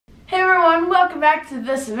Hey everyone, welcome back to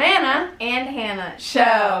the Savannah and Hannah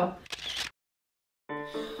show.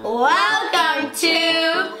 Welcome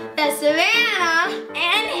to the Savannah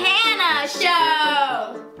and Hannah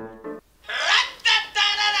show.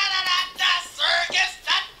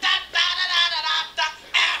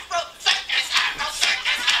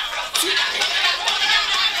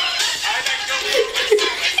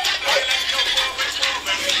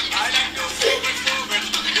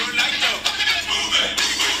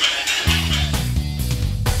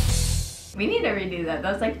 We need to redo that.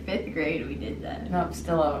 That was like 5th grade we did that. Nope,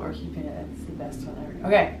 still love it. We're keeping it. It's the best one ever.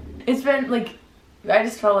 Okay, it's been like, I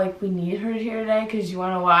just felt like we needed her here today because you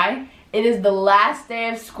want to know why? It is the last day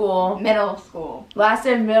of school. Middle school. Last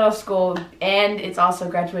day of middle school, and it's also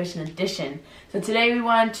graduation edition. So today we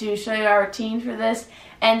wanted to show you our routine for this.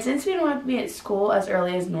 And since we don't have to be at school as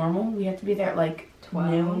early as normal, we have to be there at like 12.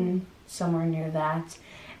 Noon, somewhere near that.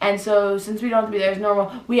 And so since we don't have to be there as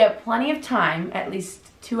normal, we have plenty of time, at least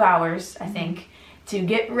 2 hours, I think, to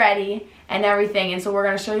get ready and everything. And so we're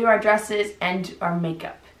going to show you our dresses and our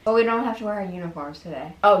makeup. But we don't have to wear our uniforms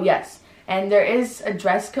today. Oh, yes. And there is a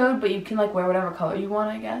dress code, but you can like wear whatever color you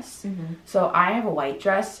want, I guess. So I have a white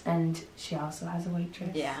dress, and she also has a white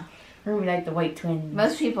dress. Yeah. We're going to be like the white twins.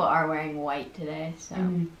 Most people are wearing white today, so.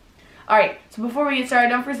 Alright, so before we get started,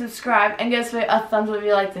 don't forget to subscribe and give us a thumbs up if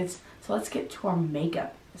you like this. So let's get to our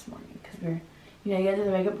makeup this morning, because we're, you know, you gotta do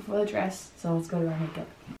the makeup before the dress, so let's go to our makeup.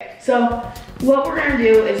 So what we're gonna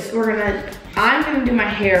do is I'm gonna do my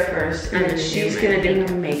hair first, and then she's gonna do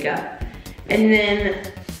her makeup. And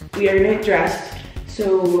then we are gonna get dressed,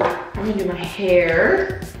 so I'm gonna do my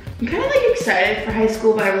hair. I'm kind of like excited for high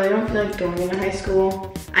school, but I really don't feel like going into high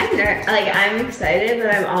school. I'm excited,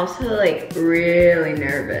 but I'm also like really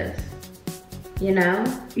nervous. You know?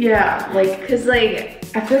 Yeah, like, cause like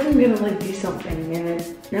I feel like I'm gonna like do something, and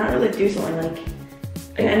then not really do something, like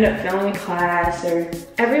I end up failing a class, or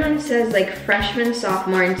everyone says like freshman,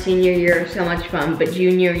 sophomore, and senior year are so much fun, but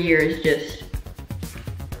junior year is just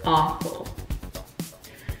awful.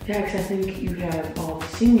 Yeah, because I think you have all the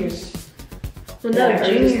seniors. Well, no, that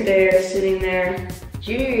are just there, sitting there.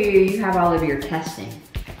 Junior year, you have all of your testing.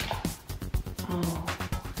 Oh,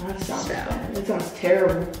 that sounds bad. That sounds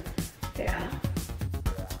terrible. Yeah.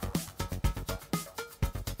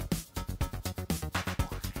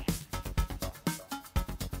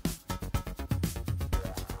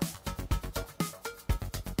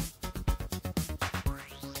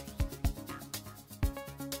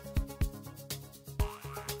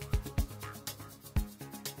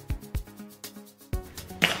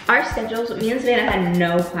 Our schedules, me and Savannah had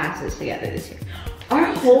no classes together this year. Our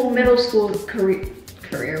whole middle school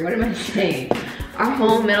career, what am I saying? Our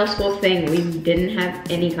whole middle school thing, we didn't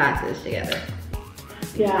have any classes together.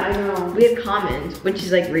 Yeah, I know. We had commons, which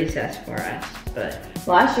is like recess for us, but.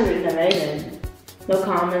 Last year we didn't have anything. No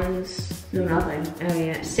commons, no nothing. Oh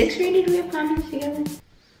yeah, 6th grade did we have commons together?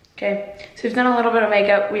 Okay, so we've done a little bit of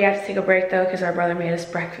makeup. We have to take a break though, because our brother made us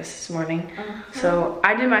breakfast this morning. So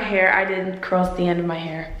I did my hair. I did curls at the end of my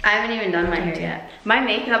hair. I haven't even done my hair yet. My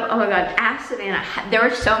makeup, oh my god, ask Savannah. There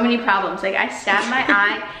were so many problems. Like I stabbed my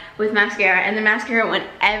eye with mascara, and the mascara went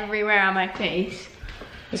everywhere on my face.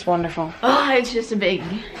 It's wonderful. Oh, it's just a big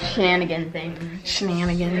shenanigan thing.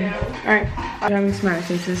 Shenanigan. Alright, I'm having smart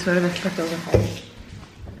faces, so I'm gonna flip over.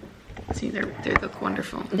 See, they look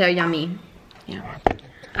wonderful. They're yummy. Yeah.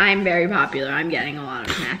 I'm very popular. I'm getting a lot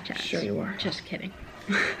of Snapchats. Sure you are. Just kidding.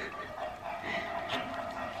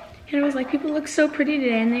 Hannah was like, people look so pretty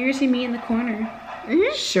today, and then you see me in the corner.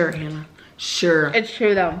 Sure, Hannah. Sure. It's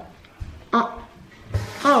true though. Oh,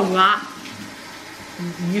 wow.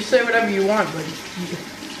 You say whatever you want,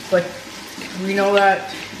 but we know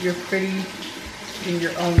that you're pretty in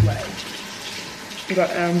your own way. You got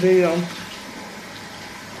that on video.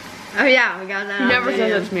 Oh yeah, we got that. He never video.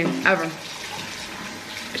 says that to me, ever.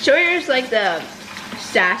 Sawyer's like the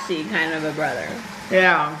sassy kind of a brother.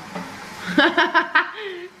 Yeah.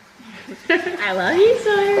 I love you,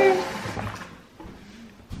 Sawyer.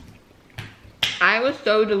 I was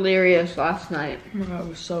so delirious last night. Oh my god, it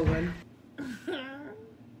was so good.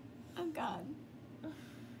 Oh god.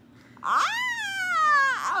 Ah!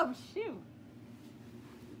 Oh shoot.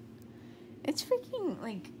 It's freaking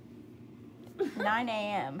like 9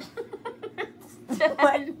 a.m. It's 10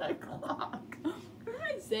 o'clock. What am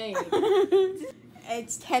I saying?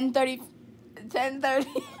 It's 10:30.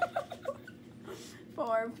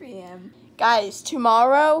 4 p.m. Guys,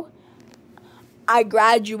 tomorrow I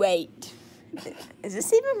graduate. Is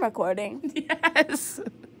this even recording? Yes.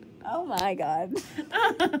 Oh my god.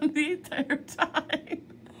 The entire time.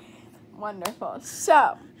 Wonderful.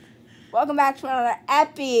 So, welcome back to another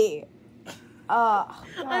epi Oh,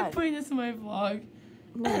 I'm God. putting this in my vlog.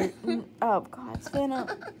 Oh, God,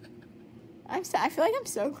 Savannah. I feel like I'm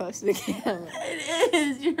so close to the camera. It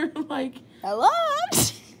is. You're like, Hello?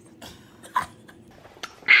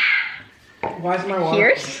 Why is my water?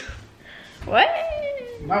 Here's? What?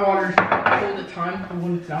 My water's cold at time, and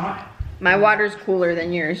when it's not. My water's cooler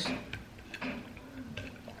than yours.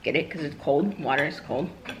 Get it? Because it's cold. Water is cold.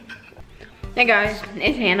 Hey guys,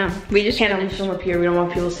 it's Hannah. We just Hannah, finished. film up here. We don't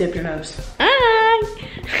want people to see up your nose. Hi.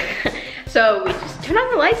 So we just turn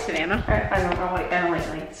on the lights, Savannah. I don't like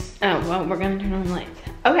lights. Oh, well, we're gonna turn on the lights.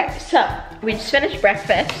 Okay, so we just finished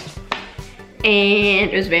breakfast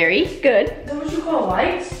and it was very good. Is that what you call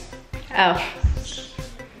lights? Oh.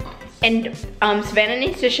 And Savannah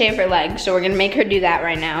needs to shave her legs, so we're gonna make her do that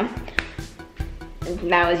right now.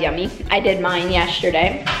 That was yummy. I did mine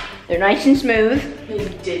yesterday. They're nice and smooh. You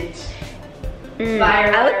didn't.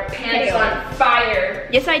 Fire. I look pants on fire.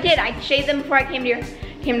 Yes, I did. I shaved them before I came to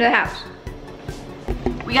the house.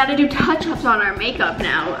 We gotta do touch-ups on our makeup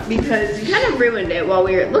now because we kind of ruined it while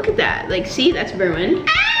we were, look at that. Like, see, that's ruined.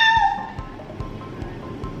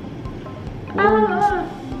 Ah.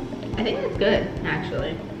 I think that's good,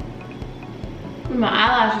 actually. My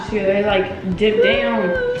eyelashes here, they like dip down.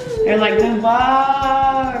 They're like the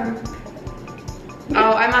bar.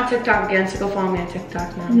 Oh, I'm on TikTok again, so go follow me on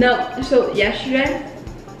TikTok now. No, so yesterday,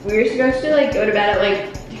 we were supposed to like go to bed at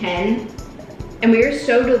like 10, and we were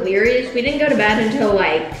so delirious, we didn't go to bed until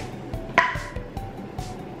like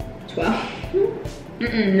 12.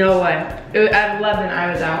 No way. At 11,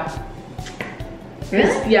 I was out.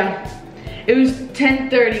 Really? Yeah. It was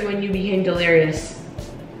 10:30 when you became delirious.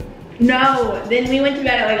 No, then we went to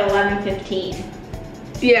bed at like 11:15.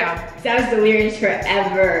 Yeah. Cause I was delirious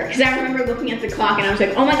forever. Cause I remember looking at the clock and I was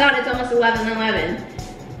like, oh my God, it's almost 11:11.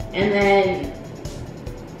 And then,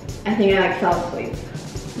 I think I like fell asleep.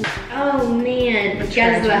 Oh man,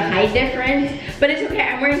 because of the height difference. But it's okay,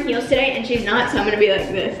 I'm wearing heels today and she's not, so I'm gonna be like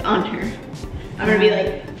this on her. I'm gonna be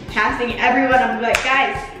like passing everyone, I'm gonna be like,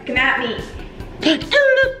 guys, come at me.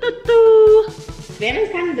 Savannah's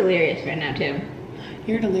kind of delirious right now too.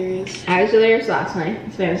 You're delirious. I was delirious last night.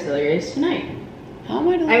 Savannah's delirious tonight. How am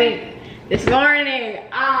I delirious? I mean, this morning.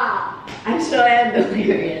 I'm still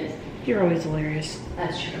delirious. You're always delirious.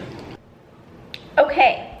 That's true.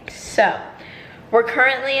 Okay, so we're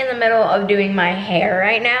currently in the middle of doing my hair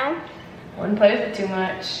right now. Wouldn't play with it too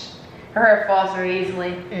much. Her hair falls very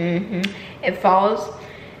easily. It falls.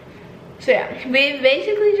 So yeah, we've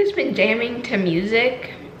basically just been jamming to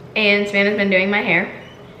music, and Savannah's been doing my hair.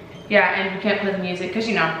 Yeah, and we can't play the music because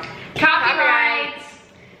you know, copyrights.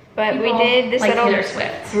 But People we did this like little Taylor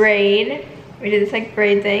Swift. braid. We did this like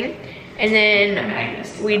braid thing, and then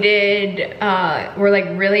we did. We're like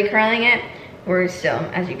really curling it. We're still,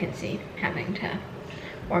 as you can see, having to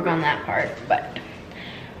work on that part. But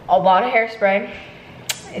a lot of hairspray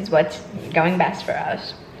is what's going best for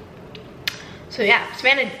us. So yeah,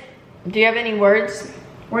 Savannah, do you have any words?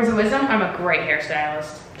 Words of wisdom? I'm a great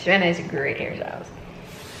hairstylist. Savannah is a great hairstylist.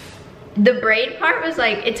 The braid part was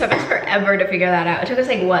like, it took us forever to figure that out. It took us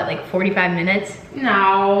like what, like 45 minutes?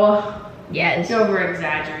 No. Yes. You're over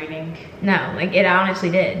exaggerating. No, like it honestly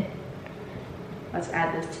did. Let's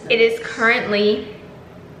add this to the It is currently,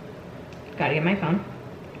 gotta get my phone,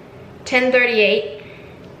 10:38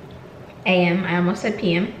 a.m. I almost said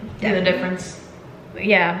p.m. See the difference?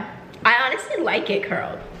 Yeah. I honestly like it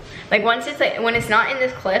curled. Like once it's like, when it's not in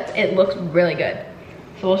this clip, it looks really good.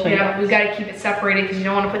 So we'll show you. Yeah, we gotta keep it separated because you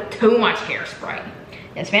don't want to put too much hairspray.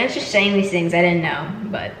 Yeah, Savannah's just saying these things I didn't know,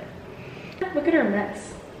 but. Look at her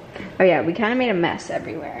mess. Oh yeah, we kind of made a mess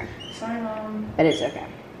everywhere. Sorry, Mom. But it's okay.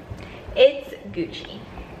 It's Gucci.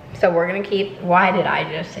 So we're gonna keep, why did I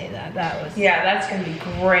just say that? That was. Yeah, that's gonna be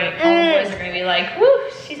great. All the boys are gonna be like, woo,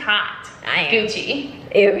 she's hot. I am. Gucci.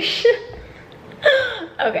 Ew.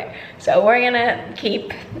 Okay, so we're gonna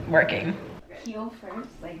keep working. Heel first,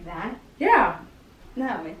 like that? Yeah.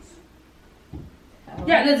 No, it's. Oh.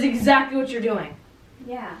 Yeah, that's exactly what you're doing.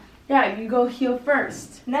 Yeah. Yeah, you go heel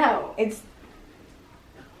first. No, it's.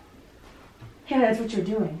 Yeah, that's what you're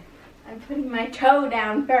doing. I'm putting my toe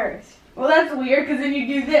down first. Well, that's weird because then you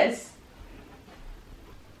do this.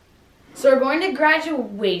 So we're going to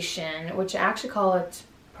graduation, which I actually call it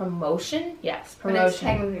promotion. Yes, promotion. But it's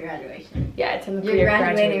technically graduation. Yeah, it's technically You're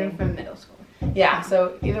graduating graduating. from middle school. Yeah,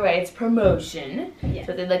 so either way, it's promotion. Yeah. That's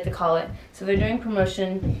what they'd like to call it. So they're doing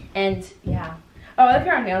promotion, and yeah. Oh, I like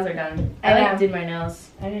how our nails are done. I like did my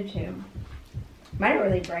nails. I did too. Mine are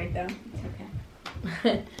really bright though. It's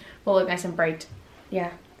okay. Well, look nice and bright.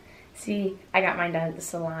 Yeah. See, I got mine done at the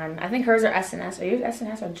salon. I think hers are S&S. Are yours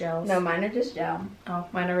S&S or gels? No, mine are just gel. Oh,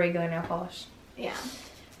 mine are regular nail polish. Yeah.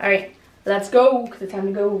 All right. Let's go, because it's time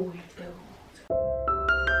to go. Let's go.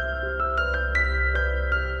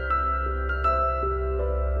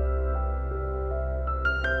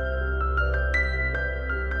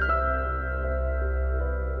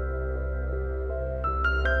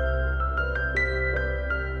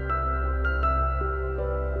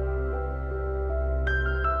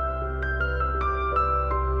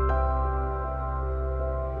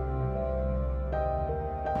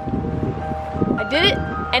 I did it,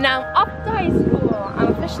 and now I'm off to high school. I'm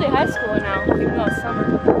officially high school now, even though it's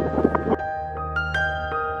summer.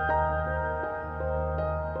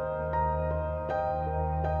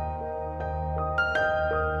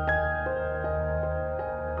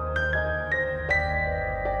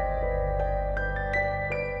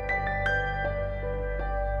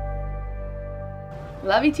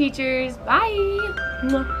 Love you, teachers. Bye.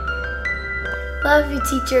 Love you,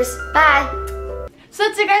 teachers. Bye. So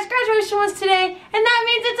that's it, guys. Graduation was today, and that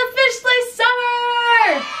means it's officially summer!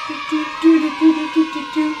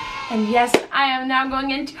 And yes, I am now going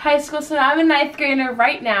into high school, so I'm a 9th grader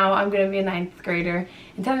right now. I'm going to be a 9th grader,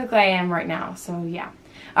 and technically I am right now, so yeah.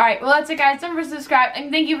 Alright, well that's it, guys. Don't forget to subscribe, and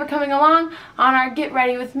thank you for coming along on our Get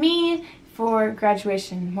Ready With Me for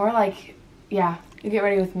graduation. More like, yeah, Get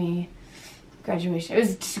Ready With Me graduation. It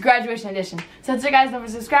was just a graduation edition. So that's it, guys. Don't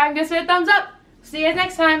forget to subscribe, give us a thumbs up. See you guys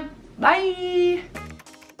next time. Bye!